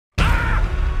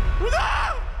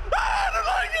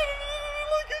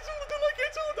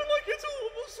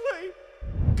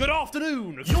Good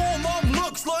afternoon. Your mom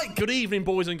looks like... Good evening,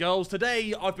 boys and girls.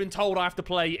 Today, I've been told I have to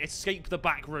play Escape the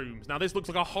Backrooms. Now, this looks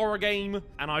like a horror game,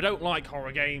 and I don't like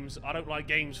horror games. I don't like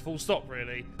games full stop,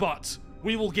 really. But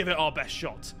we will give it our best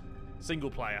shot. Single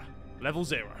player. Level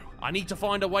 0. I need to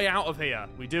find a way out of here.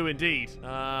 We do indeed. Can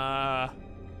I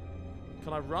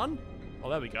run?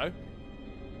 Oh, there we go.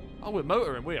 Oh, we're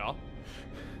motoring. We are.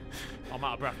 I'm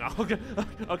out of breath now.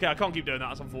 Okay, I can't keep doing that.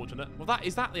 That's unfortunate. Well,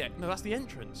 is that the... No, that's the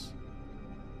entrance.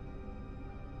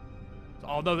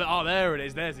 Oh, no. Oh, there it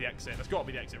is. There's the exit. That's got to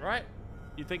be the exit, right?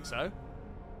 You'd think so.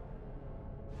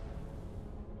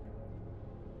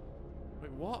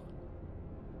 Wait, what?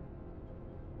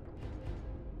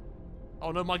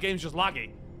 Oh, no. My game's just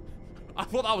laggy. I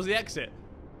thought that was the exit.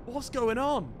 What's going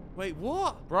on? Wait,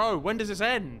 what? Bro, when does this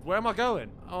end? Where am I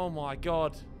going? Oh, my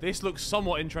God. This looks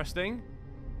somewhat interesting.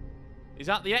 Is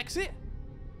that the exit?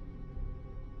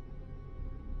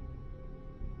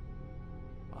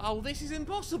 Oh, this is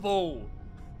impossible.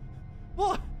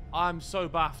 What? I'm so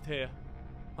baffed here.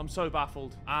 I'm so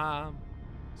baffled. I'm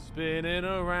spinning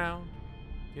around.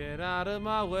 Get out of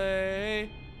my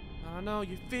way. I know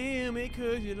you feel me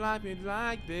because you like me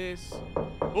like this.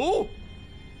 Oh!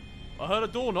 I heard a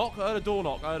door knock. I heard a door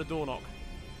knock. I heard a door knock.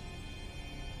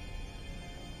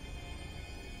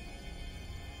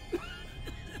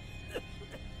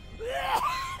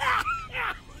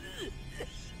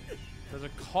 There's a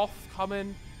cough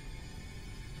coming.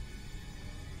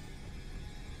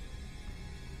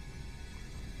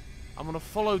 I'm gonna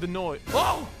follow the noise.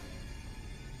 Oh!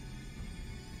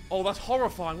 Oh, that's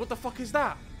horrifying. What the fuck is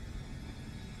that?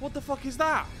 What the fuck is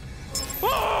that?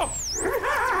 Oh!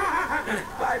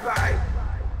 Bye-bye.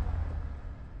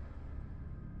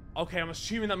 Okay, I'm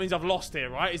assuming that means I've lost here,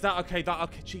 right? Is that okay?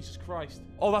 Okay, Jesus Christ.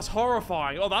 Oh, that's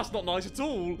horrifying. Oh, that's not nice at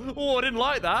all. Oh, I didn't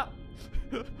like that.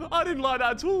 I didn't like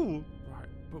that at all. Right,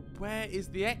 but where is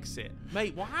the exit?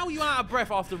 Mate, well, how are you out of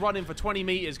breath after running for 20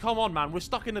 meters? Come on, man. We're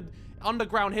stuck in an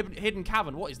underground hidden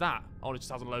cavern. What is that? Oh, it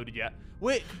just hasn't loaded yet.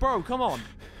 Wait, bro, come on.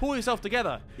 Pull yourself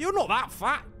together. You're not that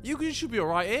fat. You should be all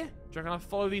right here. Do you reckon I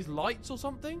follow these lights or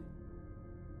something?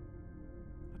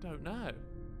 I don't know.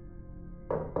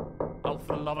 Oh,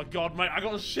 for the love of God, mate. I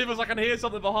got the shivers. I can hear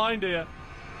something behind here.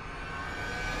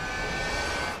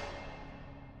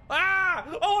 Ah!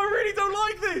 Oh, I really don't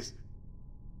like this.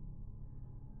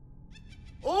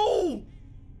 Oh!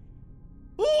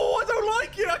 Oh, I don't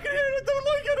like it. I can hear it. I don't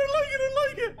like it. I don't like it. I don't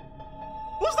like it.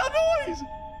 What's that noise?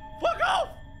 Fuck off!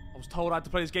 I was told I had to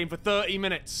play this game for 30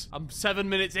 minutes. I'm 7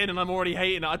 minutes in and I'm already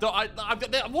hating it. What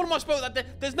am I supposed to...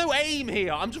 There's no aim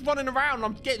here. I'm just running around and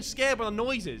I'm getting scared by the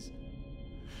noises.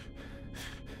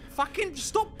 Fucking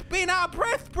stop being out of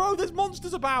breath, bro. There's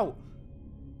monsters about.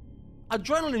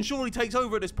 Adrenaline surely takes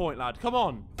over at this point, lad. Come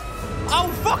on.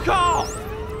 Oh, fuck off!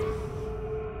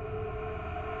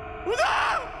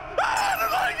 I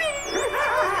don't like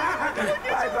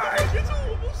it! Bye-bye.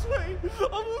 I'm all sweaty.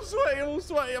 I'm all sweaty. I'm all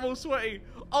sweaty. I'm all sweaty.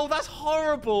 Oh, that's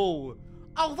horrible.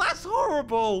 Oh, that's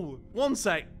horrible. One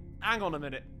sec. Hang on a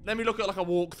minute. Let me look at like a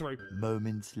walkthrough.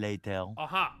 Moments later.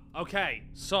 Aha. Okay.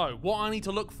 So, what I need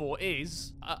to look for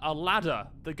is a ladder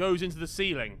that goes into the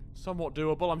ceiling. Somewhat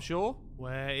doable, I'm sure.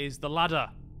 Where is the ladder?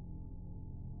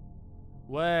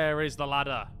 Where is the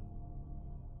ladder?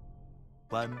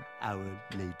 1 hour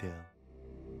later.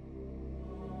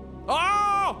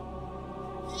 Oh!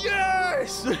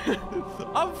 Yes!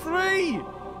 I'm free!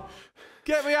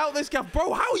 Get me out this gaff.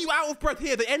 Bro, how are you out of breath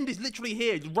here? The end is literally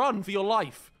here. Run for your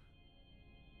life.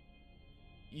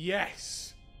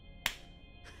 Yes.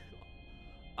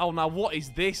 Oh, now what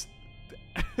is this?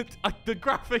 The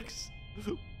graphics.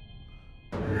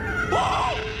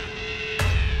 Oh!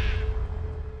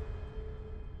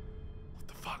 What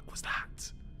the fuck was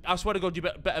that? I swear to God, you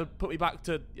better put me back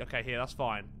to... Okay, here, that's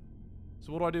fine.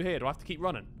 So what do I do here? Do I have to keep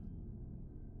running?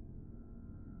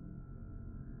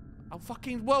 I'll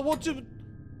fucking... Well, what do...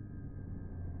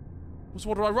 So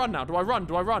what do I run now? Do I run?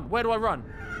 Do I run? Where do I run?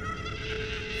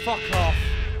 Fuck off.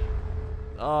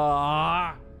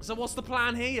 So what's the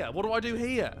plan here? What do I do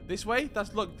here? This way?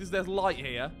 Look, there's light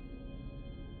here.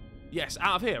 Yes,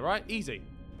 out of here, right? Easy.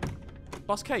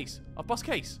 Bus case. A bus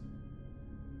case.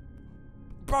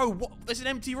 Bro, what? There's an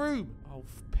empty room. Oh,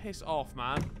 piss off,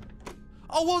 man.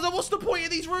 Oh, well, then what's the point of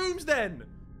these rooms, then?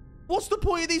 What's the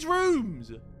point of these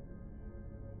rooms?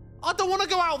 I don't want to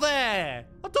go out there.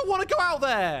 I don't want to go out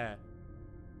there.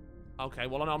 Okay,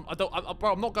 well,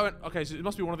 bro, I'm not going... Okay, so it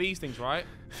must be one of these things, right?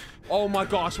 Oh, my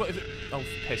God, I swear... Oh,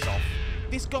 piss off.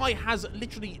 This guy has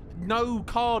literally no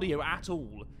cardio at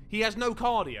all. He has no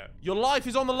cardio. Your life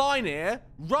is on the line here.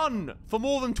 Run for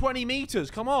more than 20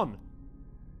 meters. Come on.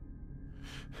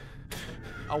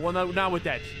 Oh, well, no, now we're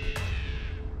dead.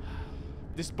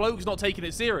 This bloke's not taking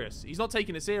it serious. He's not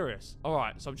taking it serious. All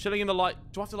right, so I'm chilling in the light.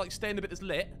 Do I have to, like, stay in the bit that's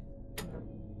lit?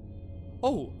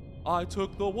 Oh, I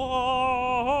took the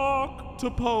walk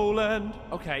to Poland.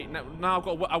 Okay, now I've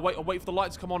got to I wait for the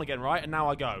light to come on again, right? And now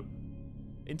I go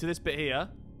into this bit here.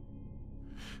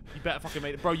 You better fucking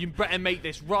make it. Bro, you better make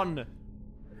this. Run.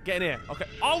 Get in here. Okay.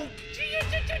 Oh,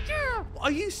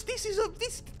 are you?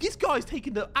 This guy's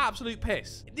taking the absolute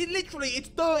piss. Literally, it's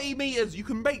 30 meters. You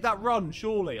can make that run,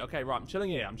 surely. Okay, right. I'm chilling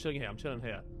here. I'm chilling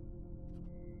here.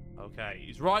 Okay,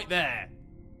 he's right there.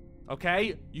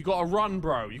 Okay, you gotta run,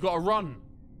 bro. You gotta run.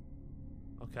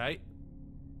 Okay.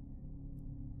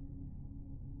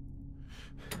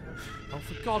 Oh,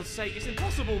 for God's sake, it's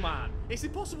impossible, man. It's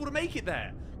impossible to make it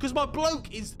there. Because my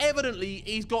bloke is evidently,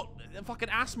 he's got fucking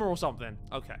asthma or something.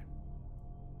 Okay.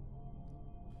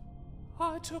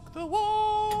 I took the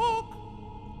walk.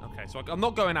 Okay, so I'm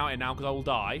not going out here now because I will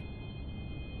die.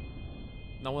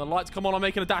 Now when the lights come on, I'm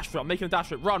making a dash for it. I'm making a dash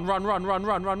for it. Run, run, run, run,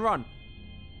 run, run, run.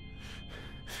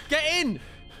 Get in!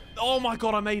 Oh my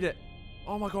God, I made it.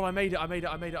 Oh my God, I made it. I made it.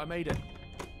 I made it. I made it.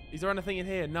 Is there anything in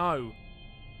here? No.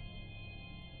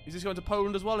 Is this going to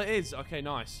Poland as well? It is. Okay,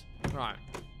 nice. Right.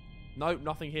 Nope,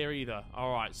 nothing here either.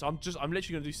 All right, so I'm literally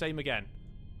going to do same again.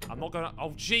 I'm not going to...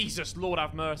 Oh, Jesus, Lord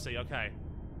have mercy. Okay.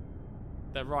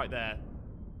 They're right there.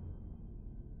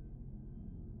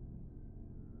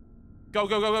 Go,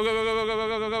 go, go, go, go, go, go, go,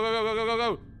 go, go, go, go, go, go,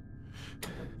 go.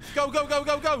 Go, go, go,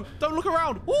 go, go. Don't look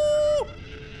around. Woo!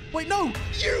 Wait, no.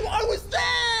 I was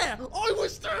there. I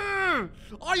was there.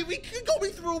 He got me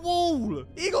through a wall.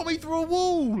 He got me through a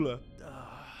wall.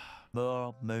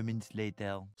 More moments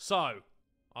later. So,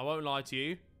 I won't lie to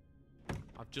you.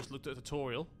 I've just looked at a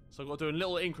tutorial. So I've got to do in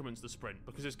little increments the sprint.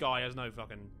 Because this guy has no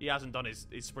fucking... He hasn't done his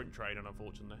sprint training,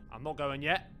 unfortunately. I'm not going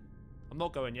yet. I'm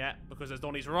not going yet. Because there's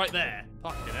Donnie's right there.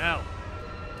 Fucking hell.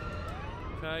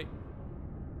 Okay.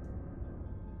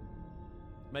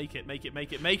 Make it, make it,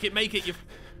 make it, make it, make it. You...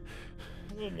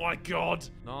 Oh my God.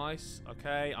 Nice.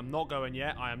 Okay, I'm not going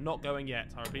yet. I am not going yet.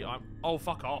 I repeat, I'm... Oh,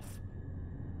 fuck off.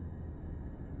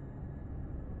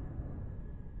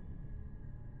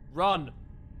 Run.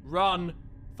 Run.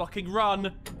 Fucking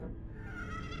run.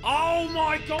 Oh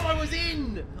my God, I was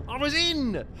in. I was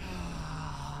in.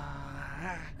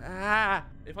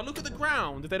 If I look at the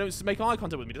ground, if they don't make eye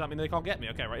contact with me, does that mean they can't get me?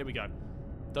 Okay, right, here we go.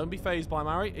 Don't be phased by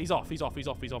Mary. He's off, he's off, he's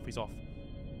off, he's off, he's off.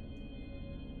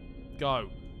 Go.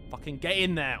 Fucking get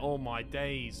in there. Oh my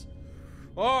days.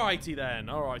 Alrighty then,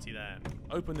 alrighty then.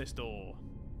 Open this door.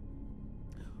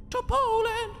 To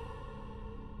Poland.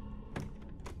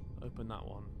 Open that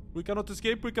one. We cannot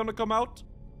escape, we cannot come out.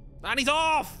 And he's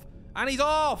off! And he's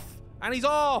off! And he's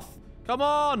off! Come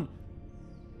on!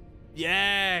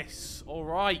 Yes!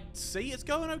 Alright. See, it's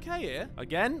going okay here.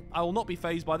 Again, I will not be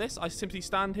phased by this. I simply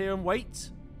stand here and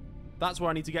wait. That's where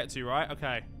I need to get to, right?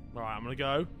 Okay. Alright, I'm gonna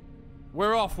go.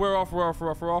 We're off, we're off, we're off,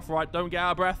 we're off, we're off. Right, don't get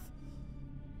out of breath.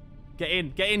 Get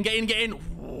in, get in, get in, get in.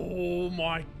 Oh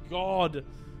my God.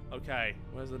 Okay,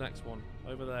 where's the next one?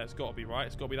 Over there. It's gotta be, right?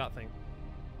 It's gotta be that thing.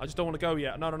 I just don't want to go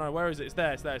yet. No, no, no. Where is it? It's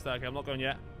there. It's there. It's there. Okay, I'm not going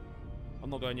yet. I'm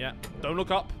not going yet. Don't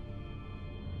look up.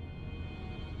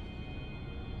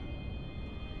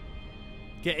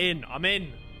 Get in. I'm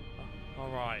in. Oh, all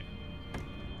right.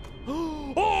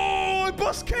 Oh, I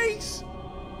bust case.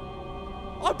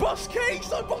 I bust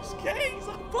case. I bust case.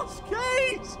 I bust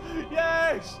case.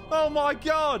 Yes. Oh, my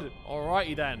God. All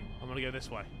righty then. I'm going to go this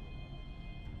way.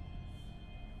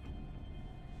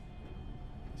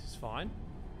 This is fine.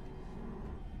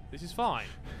 This is fine.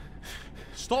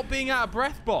 Stop being out of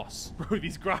breath, boss. Bro,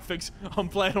 these graphics. I'm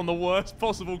playing on the worst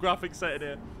possible graphics setting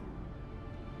here.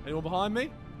 Anyone behind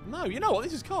me? No, you know what?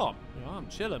 This is calm. Yeah, I'm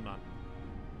chilling, man.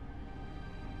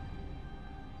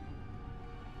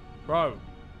 Bro,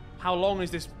 how long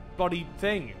is this bloody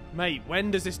thing? Mate, when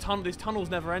does this tunnel... This tunnel's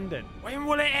never ending. When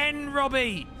will it end,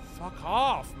 Robbie? Fuck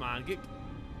off, man.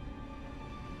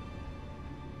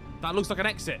 That looks like an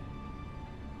exit.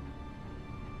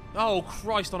 Oh,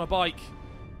 Christ on a bike.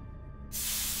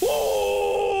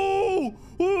 Oh!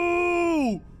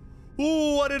 Oh!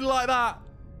 Oh, I didn't like that.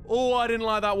 Oh, I didn't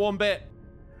like that one bit.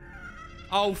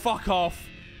 Oh, fuck off.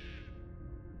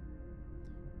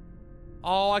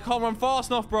 Oh, I can't run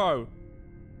fast enough, bro.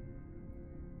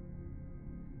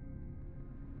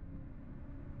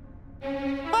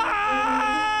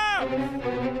 Ah!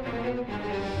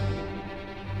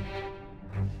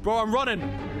 Bro, I'm running.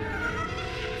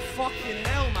 Fucking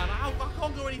hell, man. I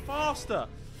can't go any faster.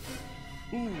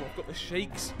 Ooh, I've got the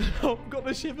shakes. I've got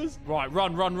the shivers. Right,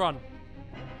 run, run, run.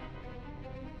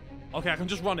 Okay, I can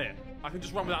just run it. I can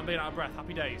just run without being out of breath.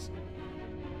 Happy days.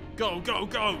 Go, go,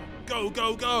 go. Go,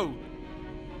 go, go.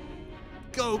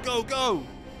 Go, go, go.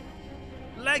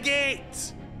 Leg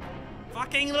it.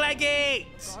 Fucking leg it.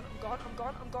 I'm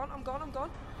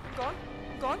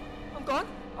gone.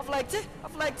 I've legged it.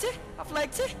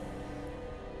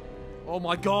 Oh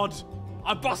my God.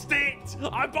 I bust it.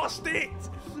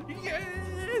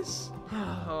 Yes.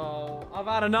 Oh, I've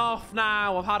had enough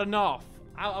now. I've had enough.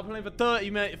 I've played for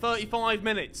 35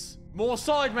 minutes. More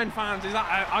Sidemen fans,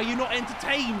 are you not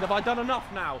entertained? Have I done enough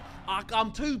now?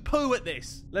 I'm too poo at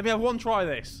this. Let me have one try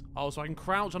this. Oh, so I can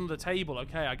crouch under the table.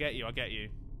 Okay, I get you.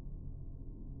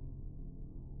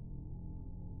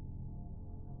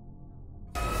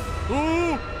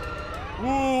 Ooh!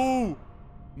 Ooh!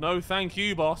 No thank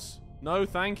you, boss. No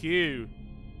thank you.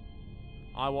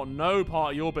 I want no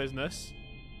part of your business.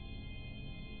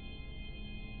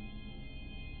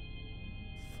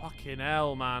 Fucking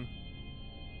hell, man.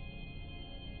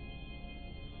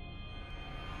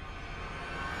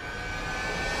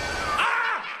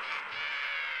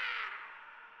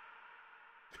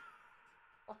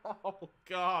 Oh,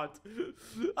 God.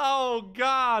 Oh,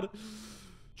 God. Do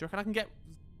you reckon I can get...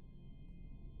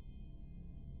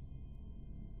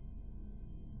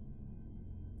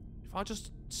 If I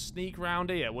just sneak round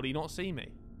here, would he not see me?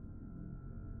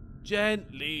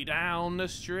 Gently down the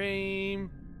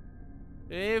stream.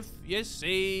 If you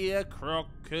see a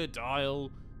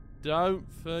crocodile,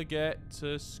 don't forget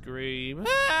to scream.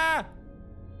 Ah!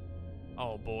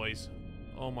 Oh, boys.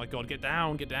 Oh, my God. Get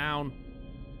down.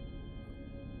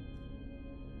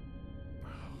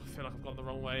 I feel like I've gone the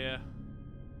wrong way here.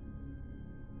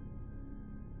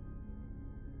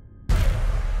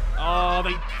 Oh,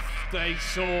 they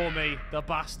saw me. The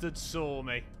bastards saw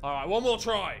me. All right, one more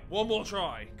try.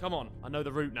 Come on. I know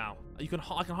the route now. I can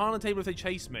hide on the table if they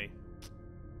chase me.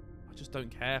 I just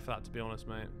don't care for that, to be honest,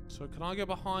 mate. So can I go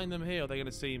behind them here, or are they going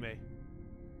to see me?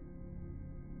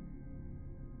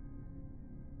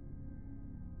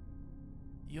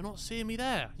 You're not seeing me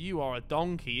there. You are a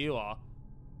donkey, you are.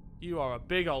 You are a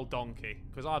big old donkey,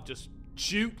 because I've just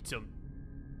juked them.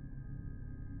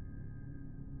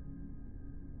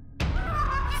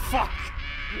 Fuck!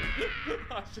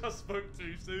 I just spoke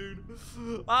too soon.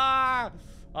 Ah!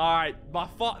 Alright, my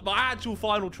actual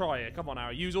final try here. Come on,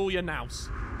 Harry. Use all your nous.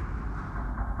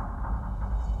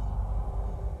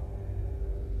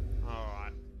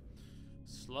 Alright.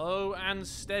 Slow and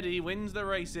steady wins the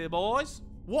race here, boys.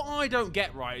 What I don't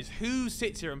get right is who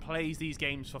sits here and plays these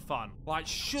games for fun. Like,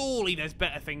 surely there's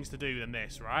better things to do than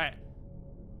this, right?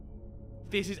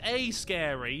 This is A,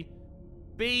 scary.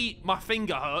 B, my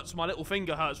finger hurts. My little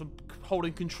finger hurts from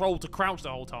holding control to crouch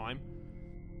the whole time.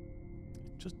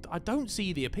 Just, I don't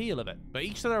see the appeal of it. But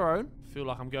each to their own. I feel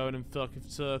like I'm going in fucking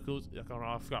circles.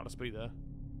 I forgot to speak there.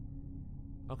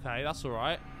 Okay, that's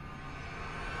alright.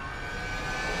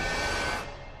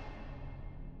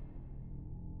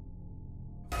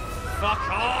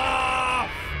 Fuck off!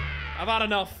 I've had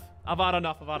enough.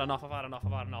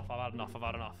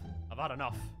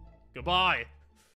 Goodbye.